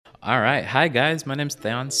All right. Hi, guys. My name's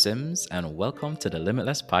Theon Sims, and welcome to the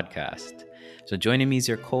Limitless Podcast. So, joining me is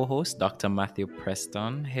your co host, Dr. Matthew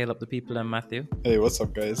Preston. Hail up the people, and Matthew. Hey, what's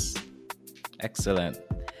up, guys? Excellent.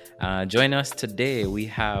 Join us today. We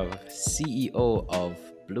have CEO of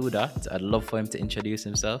Blue Dot. I'd love for him to introduce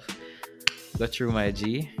himself. Go through my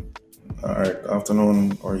G. All right,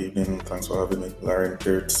 afternoon or evening. Thanks for having me. Larren,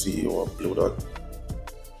 Peart, CEO of Blue Dot.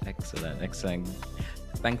 Excellent.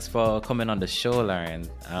 Thanks for coming on the show, Larren.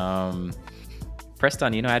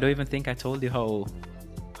 Preston, I don't even think I told you how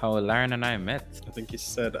Larren and I met. I think you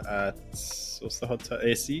said at what's the hotel?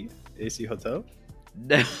 AC Hotel.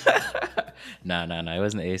 No. It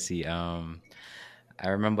wasn't AC. I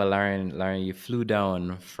remember Larren, you flew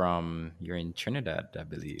down you're in Trinidad, I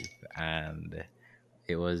believe, and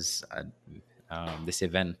it was this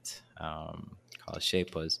event called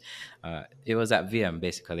Shapers. It was at VM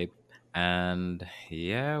basically, and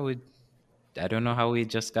yeah, I don't know how we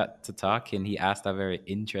just got to talking. He asked a very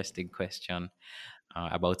interesting question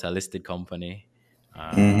about a listed company.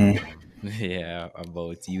 Yeah,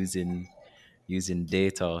 about using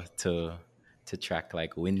data to track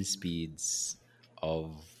like wind speeds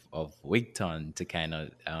of Wigton to kind of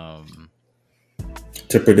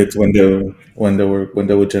To predict when they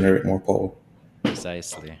would generate more power.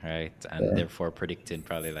 precisely, right, and Yeah. therefore predicting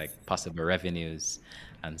probably like possible revenues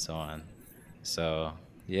and so on. So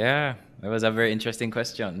yeah, it was a very interesting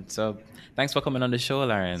question. So thanks for coming on the show,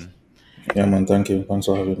 Larren. Yeah, man. Thank you. Thanks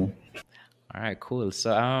for having me. All right, cool.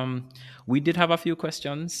 So we did have a few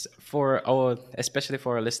questions especially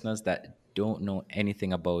for our listeners that don't know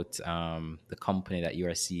anything about the company that you're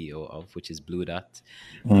a CEO of, which is Blue Dot.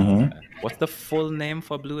 What's the full name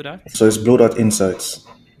for Blue Dot? So it's Blue Dot Insights,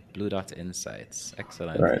 Blue Dot Insights.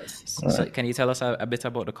 Excellent. right? So Right. can you tell us a bit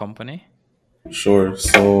about the company? Sure.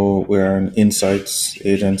 So we're an insights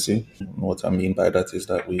agency. What I mean by that is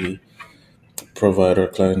that we provide our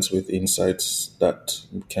clients with insights that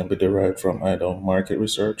can be derived from either market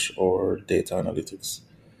research or data analytics,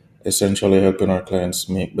 essentially helping our clients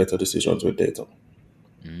make better decisions with data.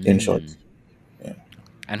 In short, Mm. yeah.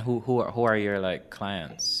 And who are your like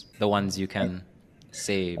clients? The ones you can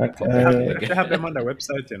say They have publicly. they have them on their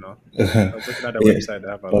website. I was looking at their Yeah, website. They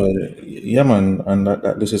have a lot. yeah, man, and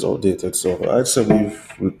that this is outdated. So I'd say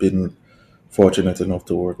we've been fortunate enough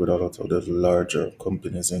to work with a lot of the larger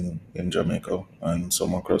companies in Jamaica and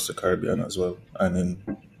some across the Caribbean as well, and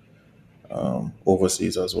in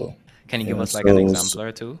overseas as well. Can you give Yeah. us like an So, example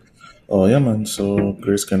or two? oh yeah, man. So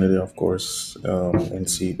Grace Kennedy, of course, Mm.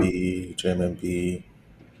 NCB, JMMB,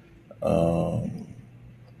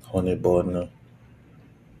 Honeybun,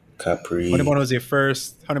 Capri. Honeybun was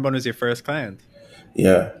your first client.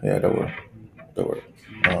 Yeah, they were.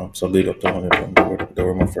 So big up to Honeybun. They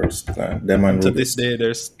were my first client. Them and And to this Rubis. day,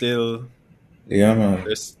 they're still Yeah, man.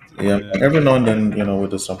 there's Yeah, yeah. every now and then, we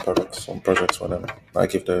do some projects for them.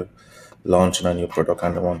 Like if they're launching a new product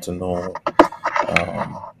and they want to know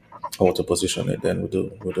how to position it, then we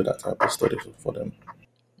do that type of study for them.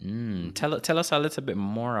 Tell us a little bit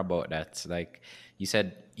more about that. Like you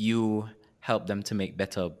said, you help them to make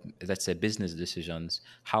better, let's say, business decisions.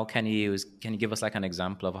 How can you give us like an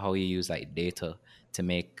example of how you use like data to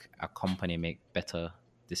make a company make better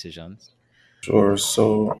decisions? Sure.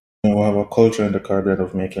 So we have a culture in the Caribbean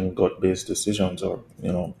of making gut-based decisions, or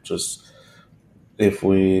just if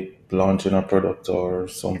we launch in a product or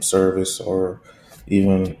some service, or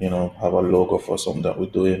even have a logo for something that we're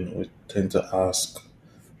doing, we tend to ask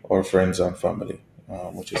our friends and family,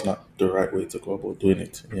 which is not the right way to go about doing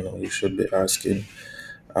it. You should be asking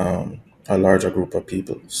a larger group of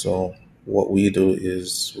people. So what we do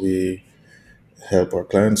is we help our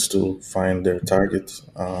clients to find their target,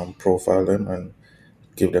 profile them, and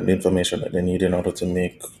give them the information that they need in order to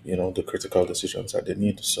make the critical decisions that they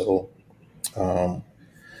need. So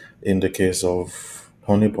in the case of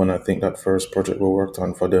Honeybun, I think that first project we worked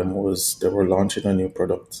on for them was they were launching a new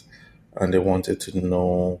product, and they wanted to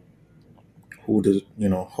know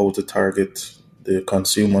how to target the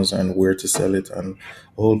consumers and where to sell it and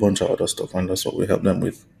a whole bunch of other stuff. And that's what we help them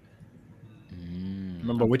with.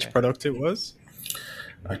 Remember which Okay. product it was?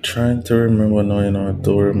 I'm trying to remember now. I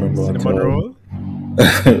don't remember at Cinnamon all. roll.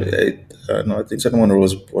 No, I think Cinnamon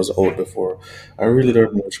was out before. I really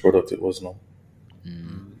don't know which product it was now.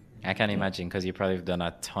 I can imagine because you probably have done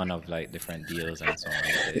a ton of like different deals and so on.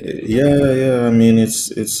 So Yeah. I mean, it's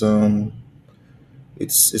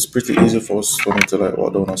pretty easy for me to like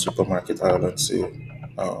walk down a supermarket aisle and see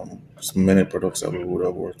so many products that we would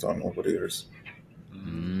have worked on over the years.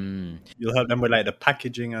 You'll help them with like the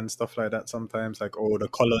packaging and stuff like that sometimes, like the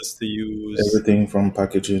colors to use. Everything from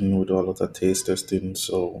packaging, we do a lot of taste testing.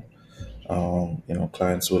 So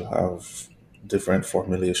Clients will have different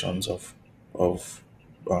formulations of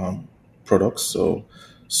products. So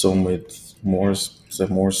some with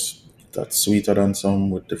that's sweeter than some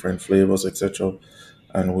with different flavors, etc.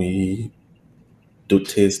 And we do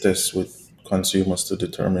taste tests with consumers to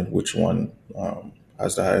determine which one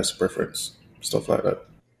has the highest preference, stuff like that.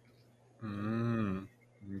 Mm.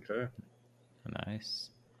 Okay. Nice.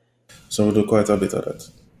 So we do quite a bit of that.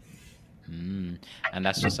 Mm. And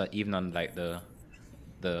that's just even on like the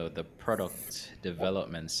product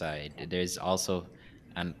development side. There's also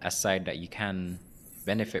a side that you can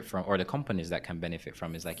benefit from, or the companies that can benefit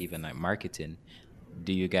from is like even like marketing.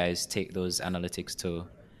 Do you guys take those analytics to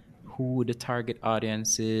who the target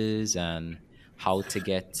audience is and how to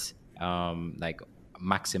get like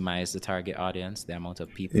maximize the target audience, the amount of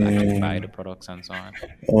people that actually buy Yeah. the products and so on?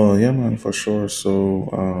 Oh, yeah, man, for sure.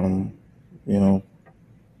 So, you know,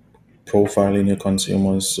 profiling your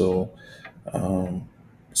consumers. So, um,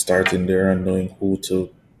 starting there and knowing who to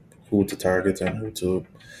target and who to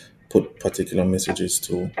put particular messages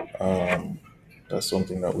to. Um, that's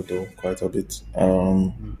something that we do quite a bit.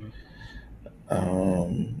 Mm-hmm.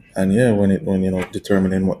 And yeah, when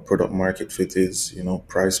determining what product market fit is,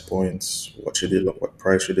 price points, what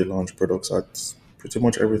price should they launch products at, pretty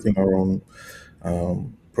much everything around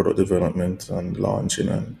product development and launching,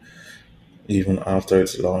 and even after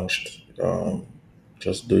it's launched,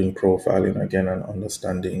 just doing profiling again and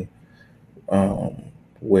understanding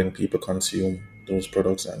when people consume those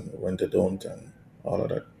products and when they don't, and all of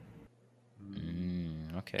that.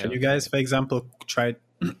 Okay, Can you guys, okay. for example, try?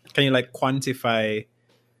 Can you like quantify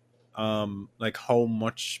like how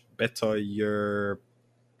much better your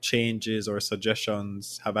changes or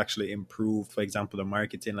suggestions have actually improved? For example, the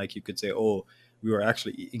marketing, like you could say, oh, we were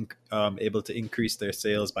actually able to increase their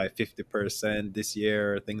sales by 50% this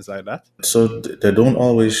year, things like that. So they don't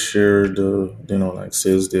always share the like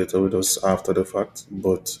sales data with us after the fact,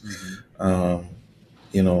 but Mm-hmm. um,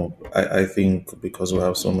 I think because we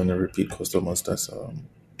have so many repeat customers, that's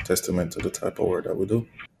testament to the type of work that we do.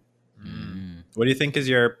 Mm. Mm. What do you think is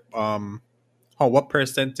your how what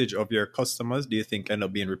percentage of your customers do you think end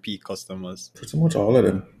up being repeat customers? Pretty much all of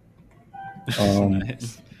them. Um,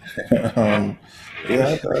 Nice. um,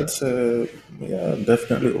 yeah, that's yeah,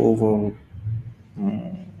 definitely over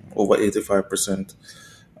 85%.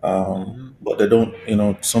 Mm. But they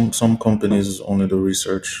don't, some companies only do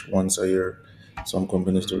research once a year. Some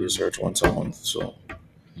companies do Mm. research once a month. So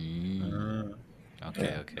Mm. Mm. Okay,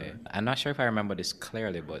 yeah. okay. I'm not sure if I remember this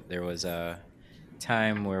clearly, but there was a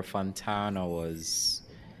time where Fontana was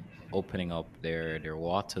opening up their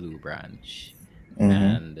Waterloo branch, Mm-hmm.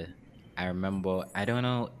 and I remember, I don't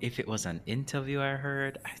know if it was an interview I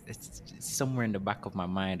heard. It's somewhere in the back of my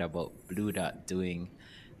mind about Blue Dot doing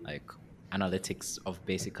like analytics of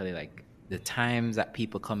basically like the times that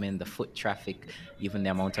people come in, the foot traffic, even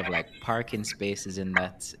the amount of like parking spaces in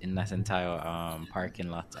that entire parking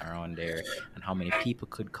lot around there, and how many people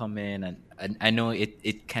could come in. And I know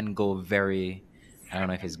it can go very, I don't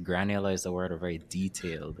know if it's granular is the word, or very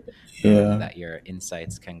detailed, Yeah, that your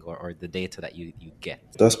insights can go, or the data that you get.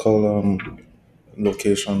 that's called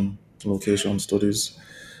location studies.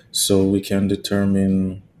 So we can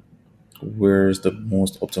determine where is the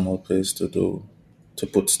most optimal place to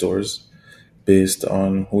put stores based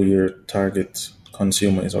on who your target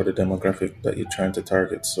consumer is or the demographic that you're trying to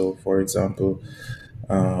target. So, for example,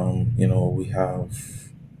 we have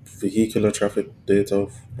vehicular traffic data.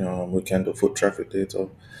 We can do foot traffic data.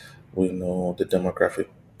 We know the demographic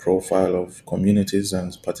profile of communities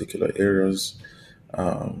and particular areas,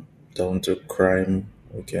 down to crime.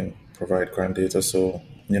 We can provide crime data. So,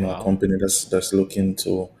 a Wow. company that's looking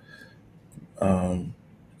to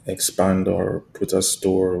expand or put a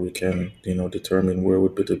store, we can, determine where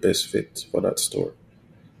would be the best fit for that store.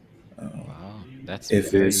 Wow, that's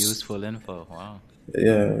If very it's useful info. Wow.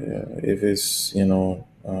 Yeah, if it's,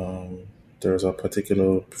 there's a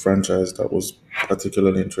particular franchise that was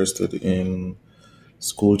particularly interested in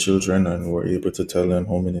school children, and we're able to tell them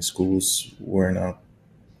how many schools were in a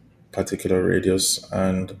particular radius,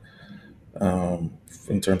 and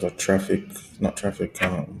in terms of traffic, not traffic,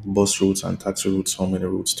 bus routes and taxi routes, how many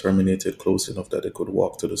routes terminated close enough that they could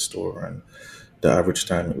walk to the store, and the average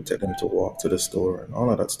time it would take them to walk to the store, and all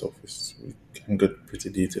of that stuff is, we can get pretty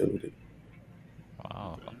detailed with it.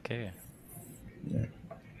 Wow. Okay. Yeah.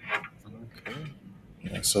 Okay.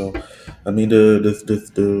 Yeah, so, I mean,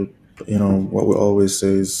 what we always say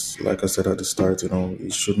is, like I said at the start, you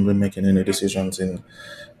shouldn't be making any decisions in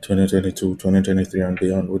 2022, 2023, and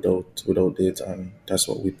beyond without data, and that's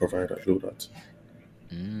what we provide at Blue Dot.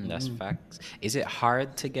 That's Mm. facts. Is it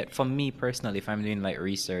hard to get, for me personally, if I'm doing like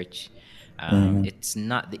research, Hmm. It's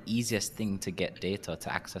not the easiest thing to get data,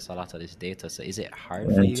 to access a lot of this data. So is it hard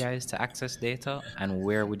for you Right. guys to access data? And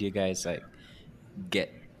where would you guys like get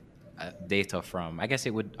data from? I guess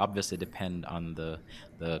it would obviously depend on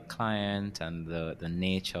the client and the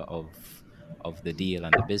nature of the deal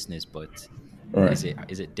and the business, but Right.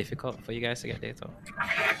 is it difficult for you guys to get data?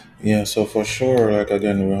 Yeah. So for sure, like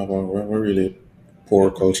again, we have a really poor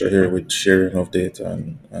culture here with sharing of data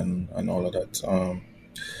and all of that.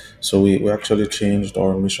 So we actually changed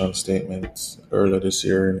our mission statement earlier this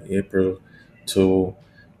year in April to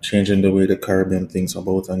changing the way the Caribbean thinks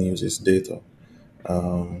about and uses data.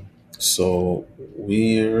 Um, so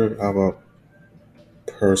we have a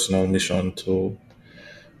personal mission to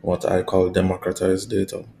what I call democratize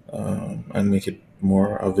data, and make it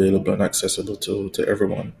more available and accessible to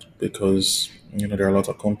everyone, because there are a lot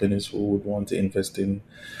of companies who would want to invest in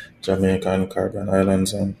Jamaica and Caribbean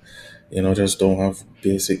islands, and just don't have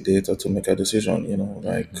basic data to make a decision.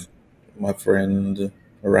 Like Mm-hmm. my friend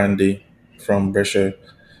Randy from Brescia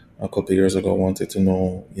a couple of years ago wanted to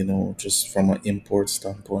know, just from an import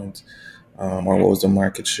standpoint, or what was the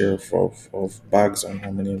market share of bags and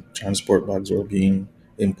how many transport bags were being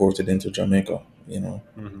imported into Jamaica,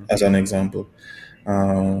 Mhm. as an example,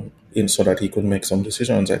 so that he could make some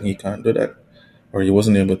decisions, and he can't do that, or he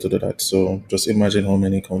wasn't able to do that. So just imagine how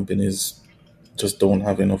many companies just don't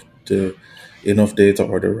have enough data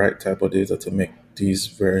or the right type of data to make these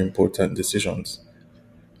very important decisions.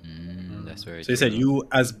 That's very So you said true.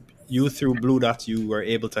 you through Blue Dot, you were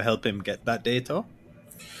able to help him get that data.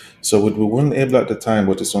 So we weren't able at the time,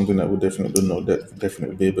 but it's something that we definitely know that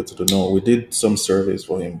definitely be able to know. We did some surveys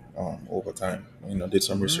for him over time. Did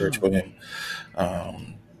some research Mm. for him.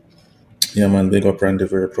 Um, yeah, man, big up Randy.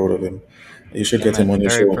 Very proud of him. You should Yeah, get him man. on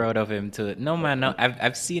your Very show. proud of him too. No, man. No,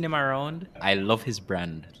 I've seen him around. I love his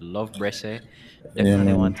brand. Love Brescia. Yeah, Definitely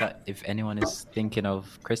man. want to. If anyone is thinking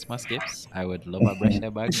of Christmas gifts, I would love a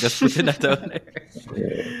Brescia bag. Just putting that down there.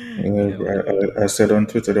 Yeah, yeah. Yeah, man. I said on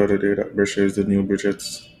Twitter the other day that Brescia is the new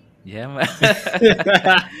Bridget's. Yeah, man.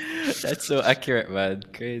 That's so accurate, man.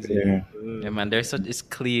 Crazy. Yeah. Yeah, man. There's such it's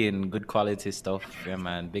clean, good quality stuff. Yeah,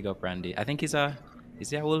 man. Big up Randy. I think he's a is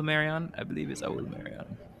he a Wool Marion? I believe he's a Wool Marion.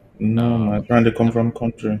 No, No, man. Trying to come no. from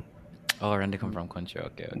country. Oh, Randy come from country.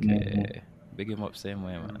 Okay, Hmm. okay. Big him up same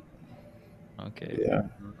way, man. Okay. Yeah.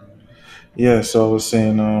 Yeah, so I was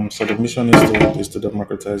saying, so the mission is to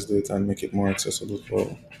democratize data and make it more accessible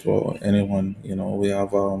for anyone.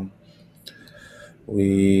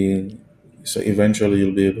 We so eventually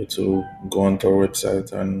you'll be able to go onto our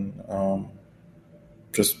website and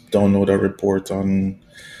just download a report on,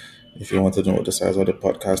 if you want to know what the size of the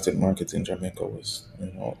podcasting market in Jamaica was,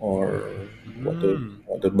 or Mm.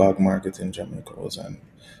 what the bag market in Jamaica was, and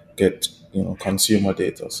get consumer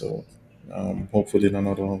data. So hopefully in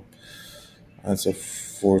another, I'd say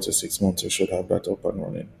 4 to 6 months, we should have that up and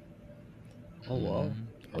running. Oh wow.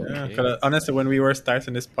 Yeah, Okay. because honestly, when we were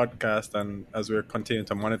starting this podcast and as we are continuing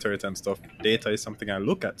to monitor it and stuff, data is something I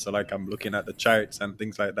look at. So like I'm looking at the charts and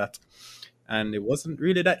things like that, and it wasn't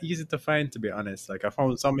really that easy to find, to be honest. Like I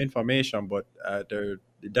found some information, but there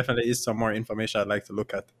definitely is some more information I'd like to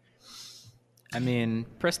look at. I mean,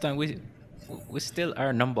 Preston, we still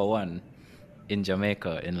are number one in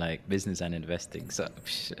Jamaica in like business and investing. So,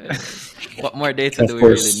 what more data Of do we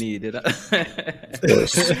really course, need? of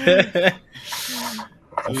course,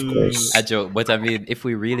 of I course. joke, but I mean, if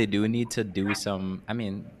we really do need to do some, I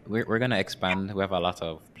mean, we're gonna expand. We have a lot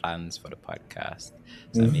of plans for the podcast.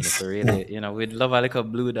 So I mean, if we really, we'd love a little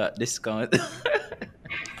blue dot discount.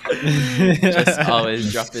 Just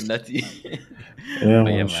always dropping that in. Yeah, But yeah,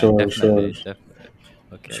 man. man, Sure, sure, definitely, definitely.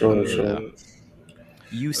 Okay, sure, sure. alhamdulillah.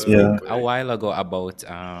 uh, You Yeah. spoke a okay. while ago about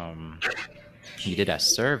you did a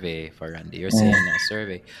survey for Randy. You're Mm, saying a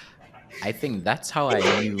survey. I think that's how I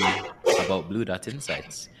knew about Blue Dot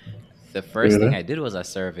Insights. The first thing really? I did was a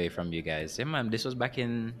survey from you guys. Yeah, man, this was back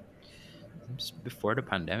in before the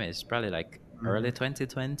pandemic. It's probably like early Mhm.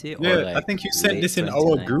 2020 or Yeah, I like think you sent late this in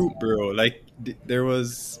our group, 2019. bro. Like there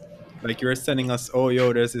was, like you were sending us, oh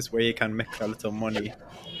yo, there's this way you can make a little money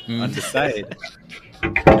Mm. on the side,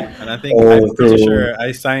 and I think I'm Oh, pretty through sure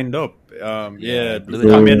I signed up. Yeah, Yeah, Blue Dot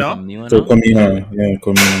through Camino. through Communal. Communal. Yeah,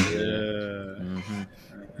 Communal. Yeah. Yeah. Hmm.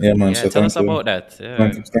 Yeah, man. Yeah, So tell us thank you. about that. Thank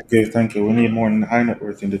Yeah. you, thank you, thank you. We need more high net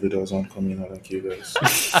worth individuals on Communal like you guys.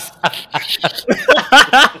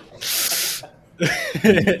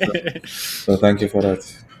 Yeah, so thank you for that.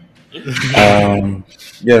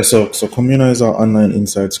 Yeah, so Comuna is our online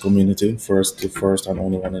insights community, the first and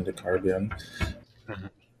only one in the Caribbean.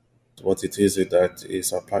 What it is that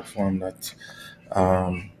is a platform that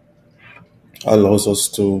um, allows us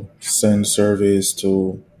to send surveys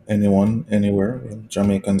to anyone, anywhere,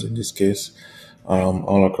 Jamaicans in this case,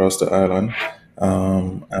 all across the island.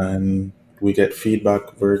 And we get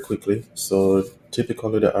feedback very quickly. So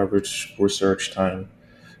typically, the average research time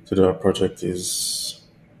to do a project is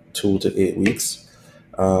 2 to 8 weeks.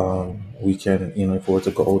 We can, if we were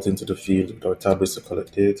to go out into the field with our tablets to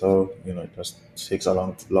collect data, it just takes a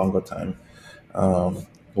longer time. Um,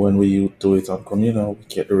 when we do it on Communal, we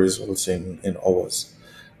get the results in hours.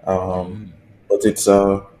 Um, Mm. but it's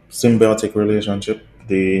a symbiotic relationship.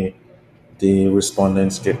 The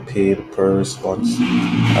respondents get paid per response,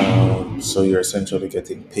 so you're essentially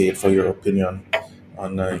getting paid for your opinion.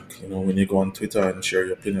 Unlike when you go on Twitter and share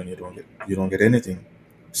your opinion, you don't get anything.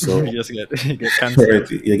 You So just get you get right, cancelled.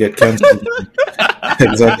 you get cancelled.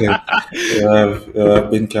 Exactly. I've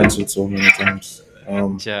been cancelled so many times.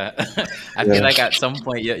 Ja. I feel Yeah, like at some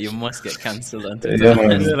point you must get cancelled on yeah, Twitter.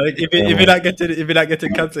 man. Yeah, like Yeah, if you're not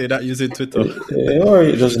getting cancelled, you're not using Twitter. or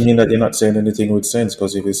it doesn't mean that you're not saying anything with sense.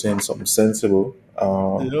 Because if you're saying something sensible,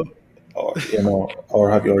 Yep.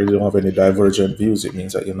 or have you already don't have any divergent views, it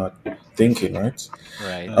means that you're not thinking, right?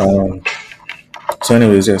 Right. Uh, Um, so,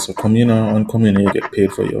 anyways, yeah. So, on Communal, you get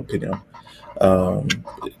paid for your opinion. Um,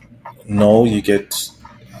 no, you get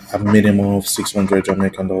a minimum of 600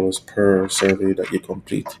 Jamaican dollars per survey that you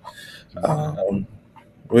complete. Mm. Um,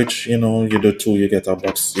 which you do two, you get a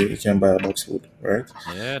box. You can buy a box food, right?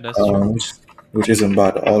 Yeah, that's Um, true. which, which isn't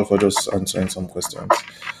bad, all for just answering some questions.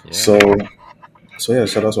 Yeah. So, yeah,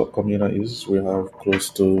 so that's what Comuna is. We have close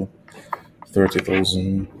to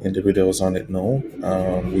 30,000 individuals on it now.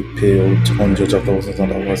 We pay out hundreds of thousands of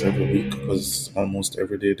dollars every week because almost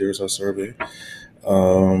every day there's a survey,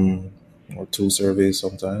 um, or two surveys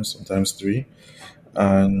sometimes three.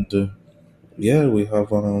 And yeah, we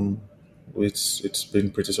have it's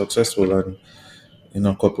been pretty successful, and in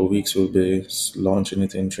a couple of weeks we'll be launching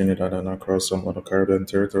it in Trinidad and across some other Caribbean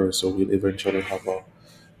territories. So we'll eventually have a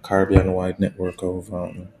Caribbean-wide network of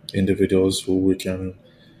individuals who we can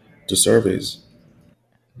do surveys.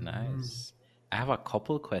 Nice. I have a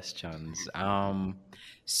couple questions.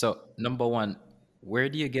 So number one, where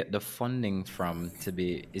do you get the funding from to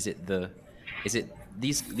be? Is it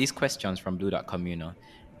these questions from Blue.com?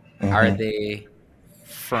 Are Hmm. they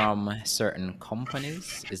from certain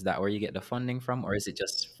companies? Is that where you get the funding from, or is it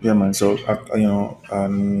just? Yeah, man. So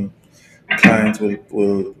client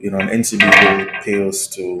will an NCB will pay us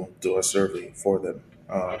to do a survey for them.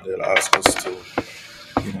 They'll ask us to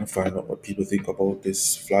find out what people think about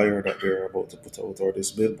this flyer that they're about to put out or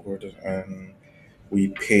this billboard, and we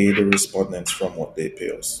pay the respondents from what they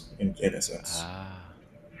pay us in a sense. Ah,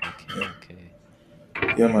 okay, okay.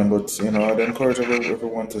 Yeah, man. But I'd encourage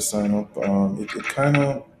everyone to sign up. It kind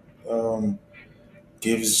of um,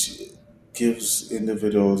 gives gives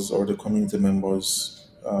individuals or the community members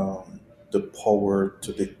the power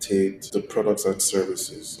to dictate the products and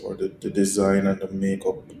services, or the design and the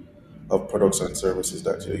makeup of products and services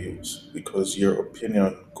that you use, because your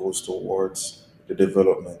opinion goes towards the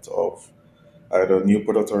development of either new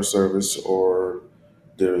product or service, or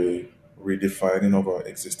the redefining of our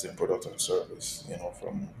existing product and service,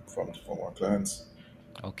 from our clients.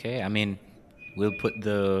 Okay, I mean, we'll put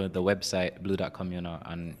the website blue.com,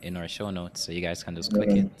 on in our show notes, so you guys can just Yeah, click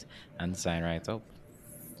man. it and sign right up.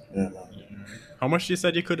 Yeah, man. how much you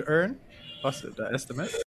said you could earn? What's the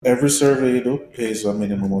estimate? Every survey you do pays a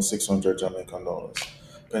minimum of 600 Jamaican dollars.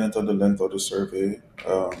 Depending on the length of the survey,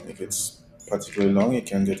 if it's particularly long, you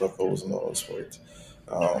can get $1,000 for it,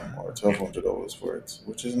 or $1,200 for it,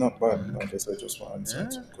 which is not bad. Like I said, just for answering Yeah.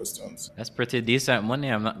 some questions. That's pretty decent money.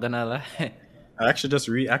 I'm not gonna lie. I actually just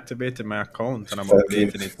reactivated my account and I'm Thank you.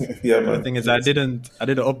 updating it. Yeah, But the man. thing is, Yes. I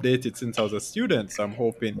didn't update it since I was a student, so I'm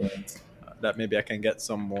hoping Right. that maybe I can get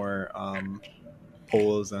some more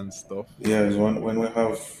polls and stuff. Yeah, when we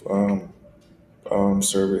have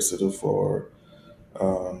surveys to do for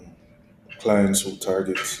um, clients who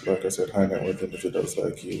target, like I said, high net worth individuals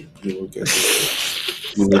like you will get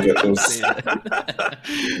you will get Don't those. say that.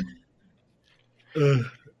 Ugh.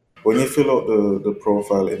 When you fill out the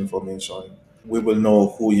profile information, we will know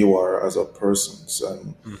who you are as a person.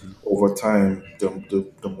 And Mhm. over time,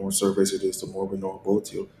 the more surveys it is, the more we know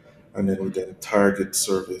about you. And then we then target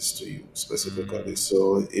surveys to you specifically. Mm.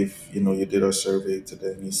 So if you did a survey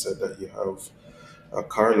today and you said that you have a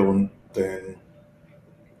car loan, then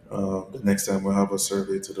the next time we have a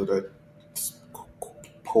survey to do that,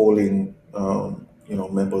 polling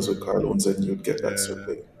members with car loans, and you'd get that Yeah.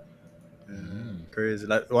 survey. Yeah, Mm. crazy.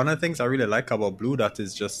 Like one of the things I really like about Blue Dot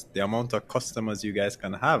is just the amount of customers you guys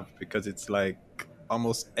can have, because it's like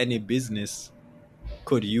almost any business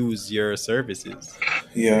could use your services.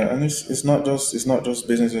 Yeah, and it's not just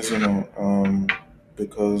businesses.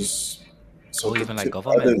 because so Oh, even like I did,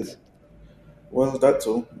 government. well, that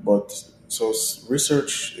too, but so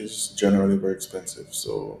research is generally very expensive.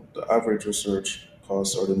 So the average research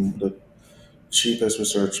cost, or the cheapest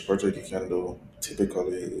research project you can do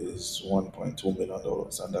typically is $1.2 million,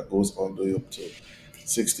 and that goes all the way up to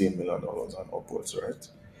 $16 million and upwards, right?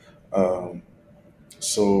 Um,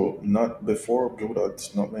 so not before Blue Dot,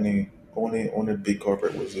 not many, only big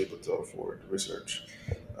corporate was able to afford research.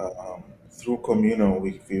 Through Communal,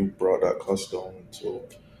 we brought that cost down to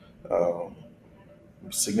um,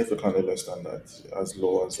 significantly less than that, as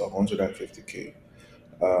low as 150K.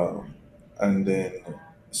 Um, and then,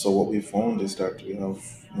 so what we found is that we have,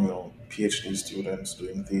 PhD students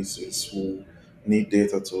doing thesis who need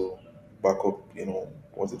data to back up,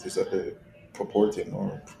 what it is that they're purporting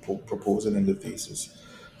or proposing in the thesis.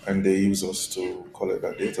 And they use us to collect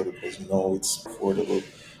that data because now it's affordable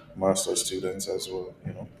master students as well,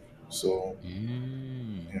 So,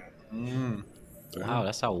 Mm. yeah, Mm, Wow, damn.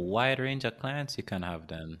 that's a wide range of clients you can have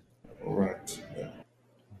then. right. Yeah.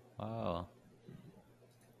 Wow.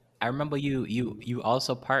 I remember you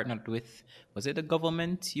also partnered with, was it the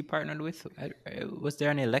government you partnered with? Was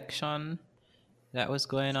there an election that was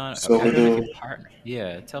going on? So I we don't know if you do. partner.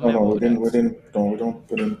 Yeah, tell No, me no, about that. we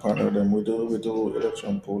didn't partner them. We do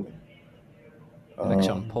election polling.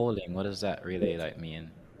 Election Um, polling. What does that really like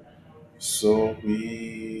mean? so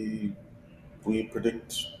we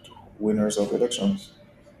predict winners of elections.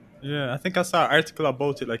 Yeah, I think I saw an article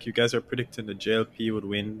about it. Like you guys are predicting the JLP would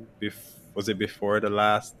win. Was it before the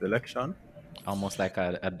last election? Almost like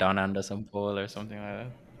a Don Anderson poll or something like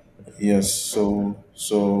that. Yes,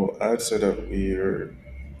 so I'd say that we're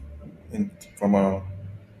in from a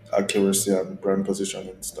accuracy and brand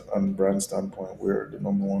positioning and brand standpoint, we're the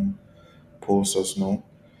number one poll source now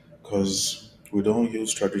because we don't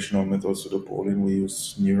use traditional methods to do polling. We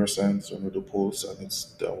use neuroscience when we do polls, and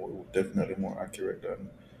definitely more accurate than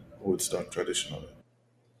what's done traditionally.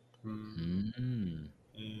 Hmm. Mm,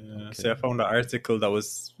 Yeah. So I okay. found an article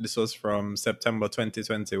this was from September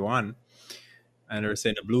 2021, and they're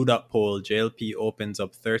saying the Blue Dot poll, JLP opens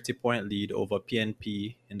up 30-point lead over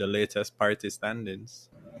PNP in the latest party standings.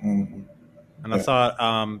 Hmm. And I Yeah.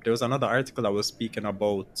 saw there was another article that was speaking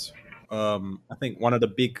about I think one of the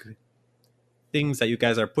big things that you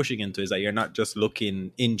guys are pushing into is that you're not just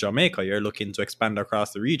looking in Jamaica, you're looking to expand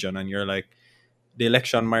across the region, and you're like the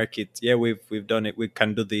election market. Yeah, we've done it. We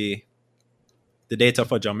can do the data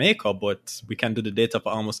for Jamaica, but we can do the data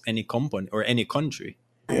for almost any company or any country.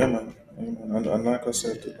 Yeah, man. Yeah, man. And like I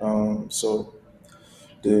said, so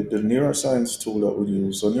the neuroscience tool that we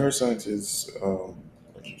use. So neuroscience is,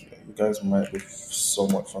 you guys might be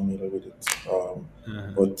somewhat familiar with it,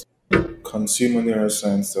 Uh-huh. but consumer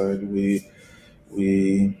neuroscience side, we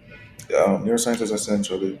neuroscience is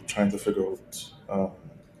essentially trying to figure out,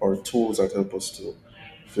 or tools that help us to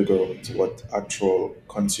figure out what actual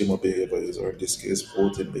consumer behavior is, or in this case,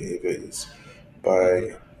 voting behavior is. Mm-hmm.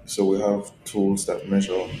 By so we have tools that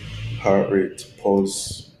measure heart rate,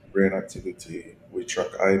 pulse, brain activity. We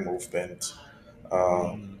track eye movement.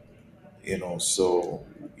 Um, Mm-hmm. so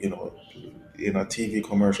you know, in a TV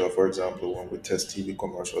commercial, for example, when we test TV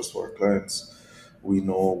commercials for our clients, we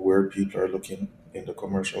know where people are looking in the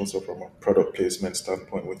commercial. So from a product placement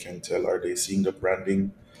standpoint, we can tell, are they seeing the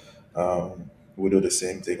branding? We do the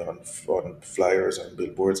same thing on flyers and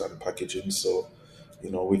billboards and packaging. So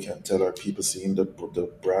we can tell, are people seeing the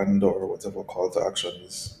brand or whatever call to action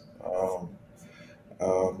is.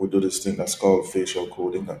 We do this thing that's called facial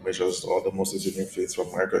coding that measures all the muscles in your face for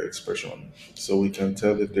micro expression. So we can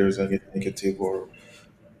tell if there's any negative, or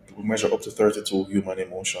we measure up to 32 human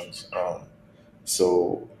emotions.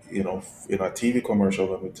 So, in a TV commercial,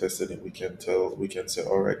 when we tested it, we can say,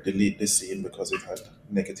 all right, delete this scene because it had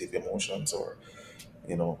negative emotions, or,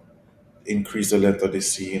 you know, increase the length of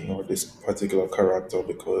this scene or this particular character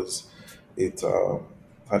because it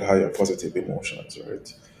had higher positive emotions,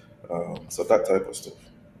 right? So that type of stuff.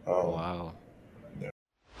 Um, Wow. yeah.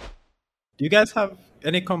 Do you guys have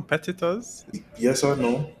any competitors? Yes or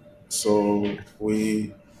no? So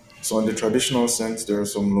so in the traditional sense, there are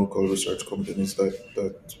some local research companies that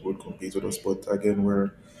would compete with us, but again,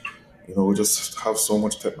 we just have so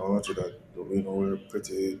much technology that we're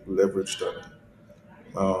pretty leveraged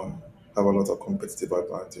and have a lot of competitive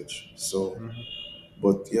advantage. So, Mhm.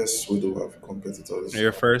 but yes, we do have competitors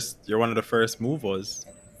You're one of the first movers.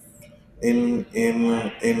 in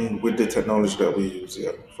with the technology that we use.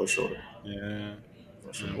 Yeah, for sure, Yeah.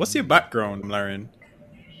 for sure. Yeah. What's your Mm. background, Larren?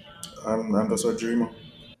 I'm just a dreamer.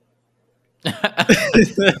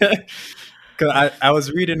 'Cause I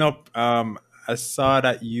was reading up. I saw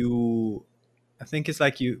that you I think it's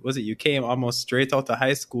like you came almost straight out of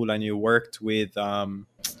high school and you worked with With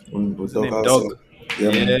what's his Doug name? Doug. also. Yeah,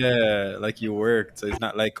 man. Yeah, like you worked. So it's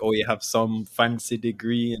not like, oh, you have some fancy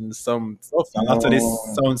degree and some stuff. A lot of this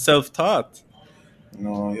No, sounds self-taught.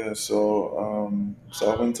 no, yeah. So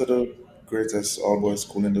I went to the greatest all boys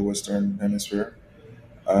school in the Western Hemisphere,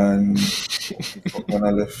 and when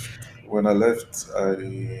I left, I Wait,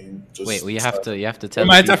 well, just started. you have to You tell the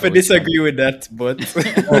might have to people which one. disagree with that, but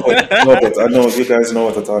No, but I know you guys know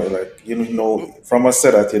what I'm talking. Like you know, from I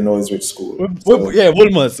said that you know it's which school. So Yeah,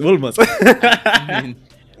 Woolmas. I mean,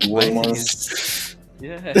 why did you? Wilmus,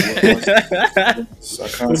 Yeah. Wilmus.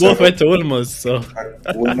 I We can't say both went to Woolmas, so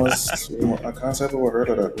Wilmus. I can't say I've ever heard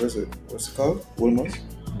of that. What is it? What's it called? Wilmus.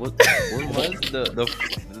 What was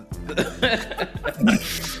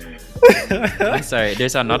I'm sorry.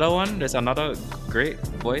 There's another one. There's another great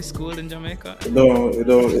boys' school in Jamaica. It don't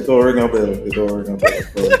ring a bell. It don't ring a bell.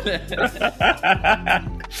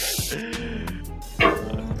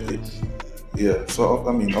 Yeah. So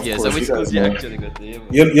I mean, of Yeah. So course, which you guys schools you know. actually got to? You know.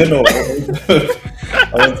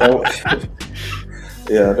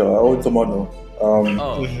 Yeah. No, I went to Mono.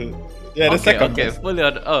 Oh. yeah, the Okay. second Okay. best. Fully.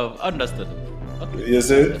 Understood. Okay. You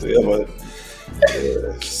see? Understood. Yeah,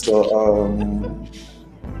 but so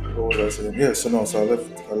what was I saying? Yeah. So no. So I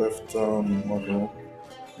left Mono.